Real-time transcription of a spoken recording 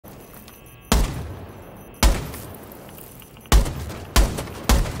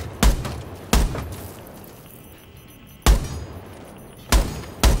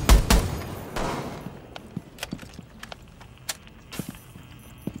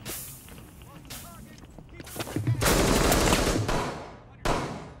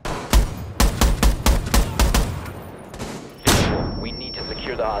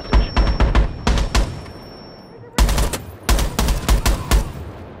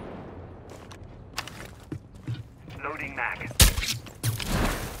attack.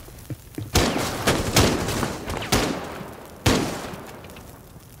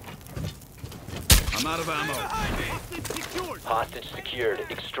 I'm out of ammo. Hostage secured.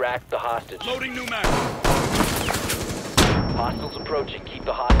 Extract the hostage. Loading new mag. Hostiles approaching. Keep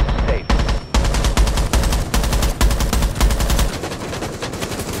the hostage safe.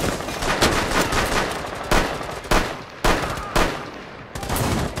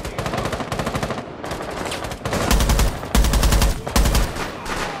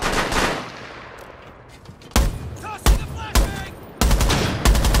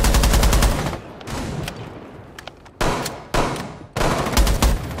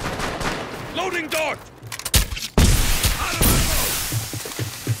 Loading dart.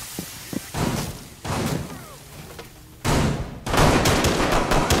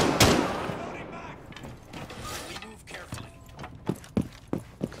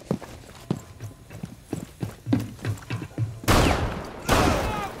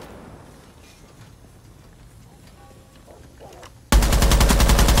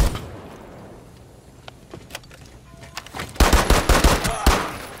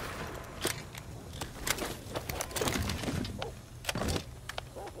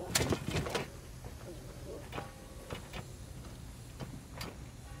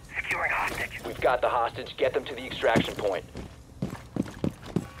 Securing hostage. We've got the hostage. Get them to the extraction point.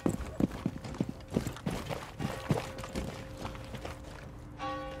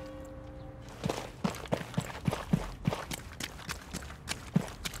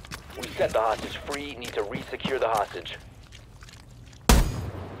 We set the hostage free. Need to re-secure the hostage.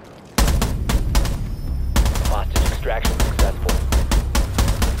 Hostage extraction successful.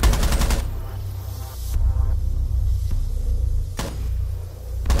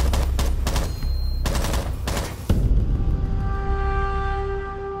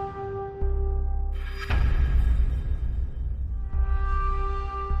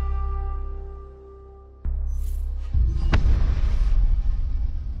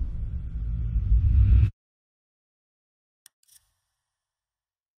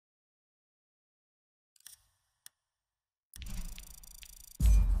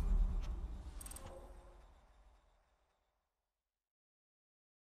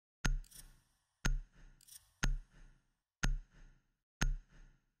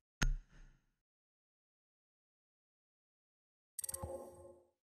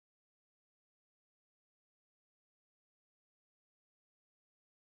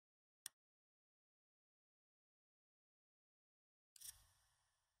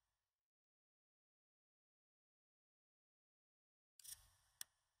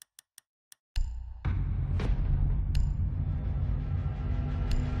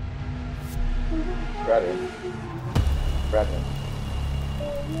 Grab him. Grab him.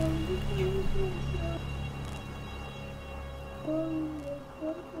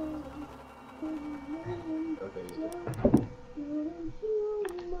 Okay, he's good.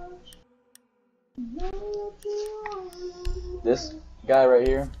 This guy right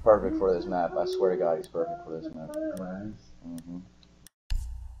here, perfect for this map. I swear to God, he's perfect for this map.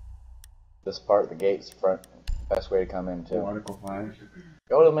 This part, the gate's front, best way to come in too. Article 5.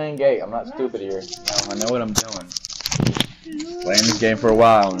 Go to the main gate. I'm not stupid here. No, I know what I'm doing. Playing this game for a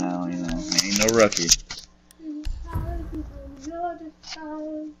while now, you know. I ain't no rookie.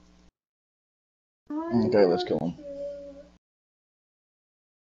 Okay, let's kill him.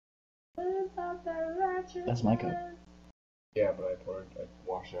 That's my cup. Yeah, but I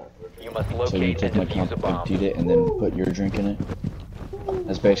washed it out. You must So you locate took and my defuse cup, a bomb. emptied it, and then put your drink in it?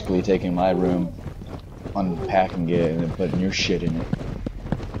 That's basically taking my room, unpacking it, and then putting your shit in it.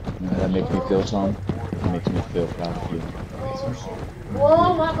 You know how that makes me feel, Tom? It makes me feel proud of you.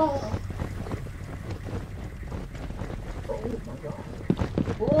 Oh my god.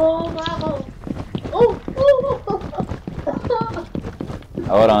 Oh my god. Oh.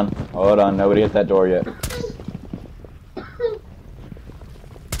 Hold on, nobody hit that door yet.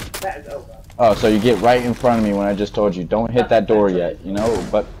 Oh, so you get right in front of me when I just told you, don't hit that door yet, you know?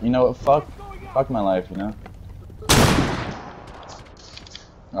 But, you know, fuck my life, you know?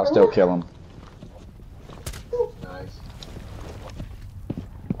 I'll still kill him. Nice.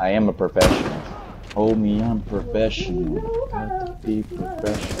 I am a professional. Hold me, I'm professional. Got to be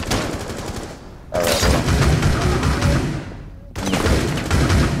professional. Alright.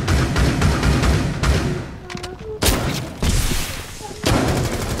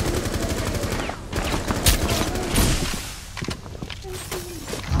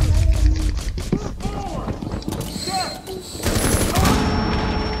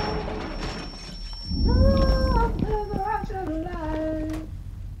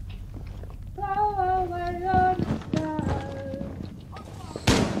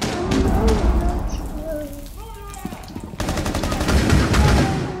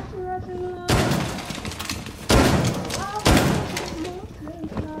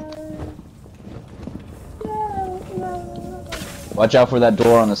 Watch out for that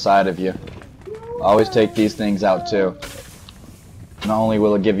door on the side of you. Always take these things out too. Not only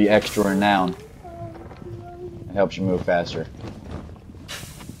will it give you extra renown, it helps you move faster.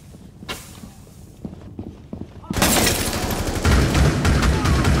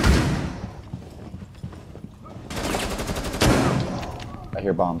 I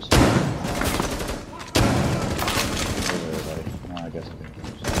hear bombs. Where's everybody? No, I guess I can.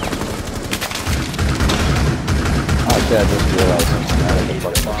 Oh shit, I just realized something. I had a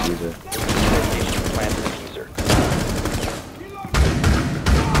fucking diffuser. Plant the diffuser.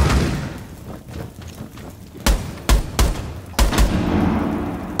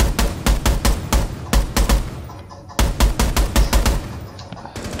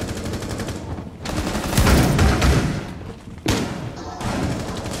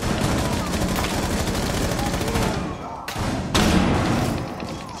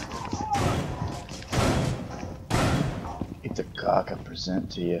 Eat the cock I present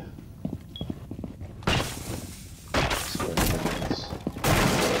to you.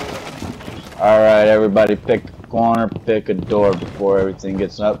 Alright, everybody, pick a corner, pick a door before everything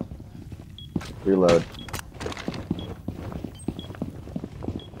gets up. Reload.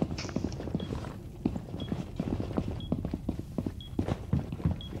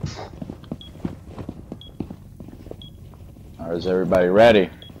 Alright, is everybody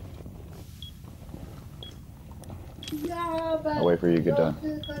ready? I'll wait for you to get done.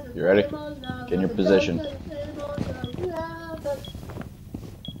 You ready? Get in your position.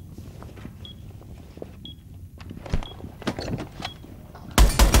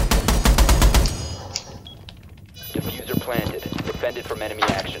 Diffuser planted. Defended from enemy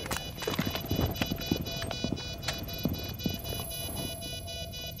action.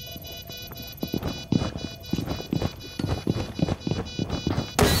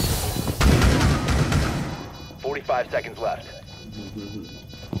 Five seconds left.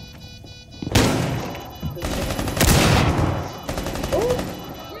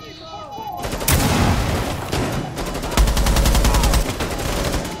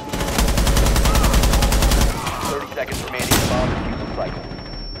 Seconds remaining in the bomb defusal cycle.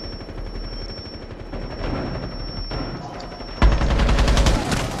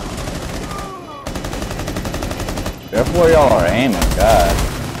 Careful where y'all are aiming, God.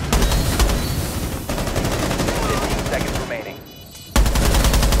 15 seconds remaining.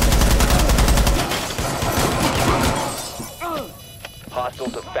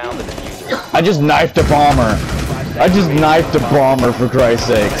 Hostiles have found the diffuser. I just knifed a bomber. I just knifed a bomber, for Christ's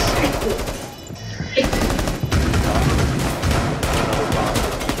sakes.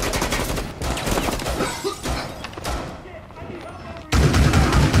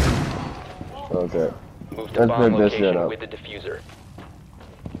 Okay. Move to bomb location with the diffuser.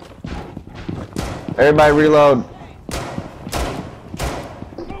 Everybody reload.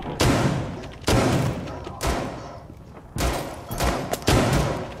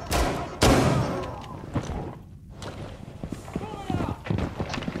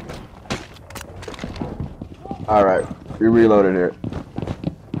 Alright, we reloaded here.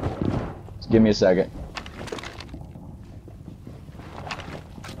 Just give me a second.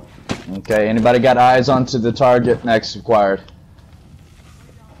 Okay, anybody got eyes onto the target? Next acquired.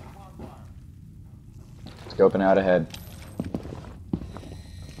 Scoping out ahead.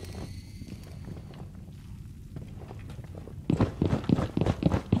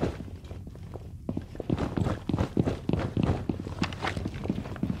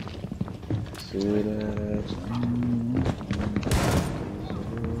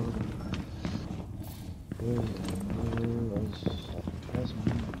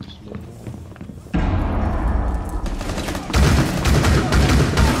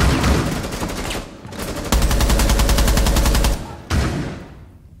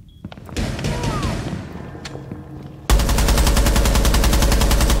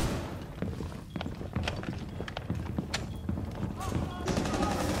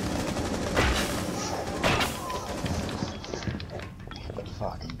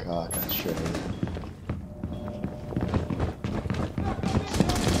 Fucking cock, that's shit.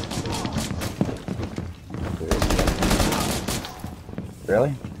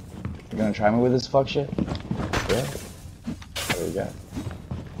 Really? You're gonna try me with this fuck shit? Really? There we go.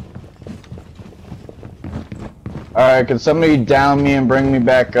 Alright, can somebody down me and bring me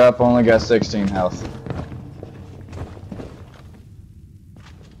back up? Only got 16 health.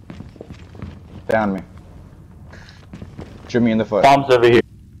 Down me. Shoot me in the foot. Bombs over here.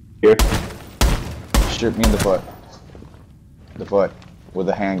 Shoot me in the foot. The foot. With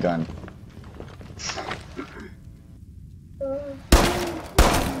a handgun.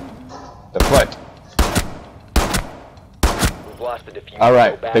 The foot. lost the diffuser. All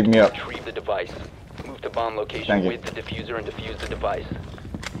right, Go back pick me and up. retrieve the device. Move to bomb location Thank you. with the diffuser and defuse the device.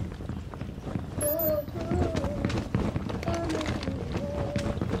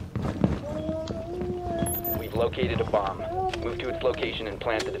 We've located a bomb. Move to its location and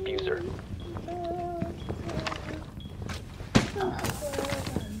plant the diffuser.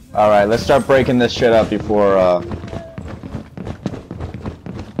 Alright, let's start breaking this shit up before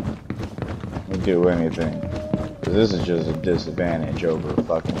we do anything. 'Cause this is just a disadvantage over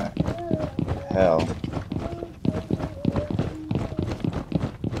fucking hell.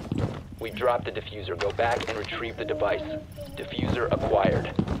 We dropped the diffuser. Go back and retrieve the device. Diffuser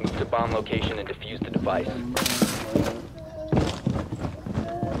acquired. Move to bomb location and defuse the device.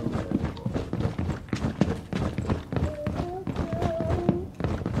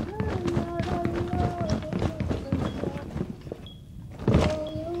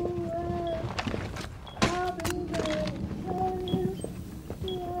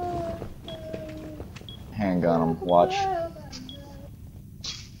 Handgun him. Watch.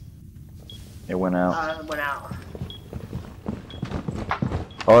 It went out. It went out.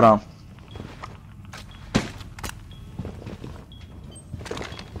 Hold on.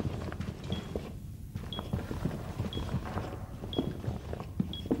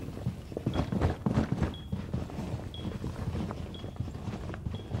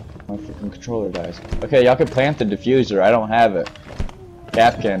 My freaking controller dies. Okay, y'all can plant the diffuser. I don't have it.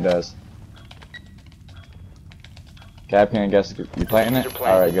 Capcan does. Capcan, guess you planting it? Diffuser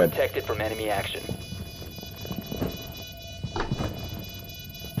planted. Alright, good. Protected from enemy action.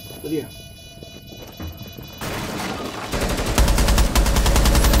 Lydia.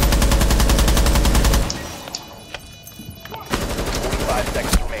 45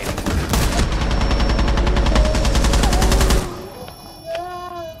 seconds remaining.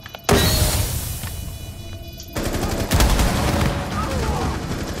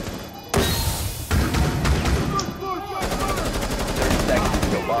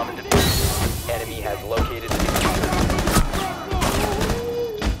 Bomb and defuse. Enemy has located the diffuser.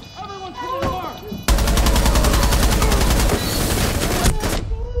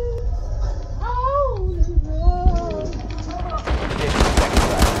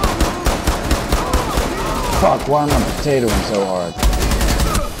 Fuck, why am I potatoing so hard?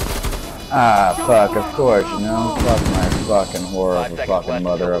 Ah, fuck, of course, you know? Fuck my fucking horror of a fucking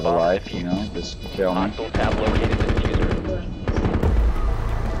mother of a life, you know? Just kill me. Hostiles have located the diffuser.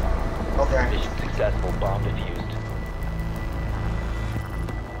 Okay. Mission successful. Bomb defused.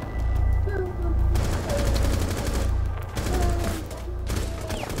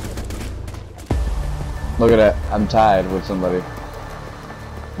 Look at that, I'm tied with somebody.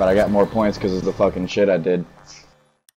 But I got more points because of the fucking shit I did.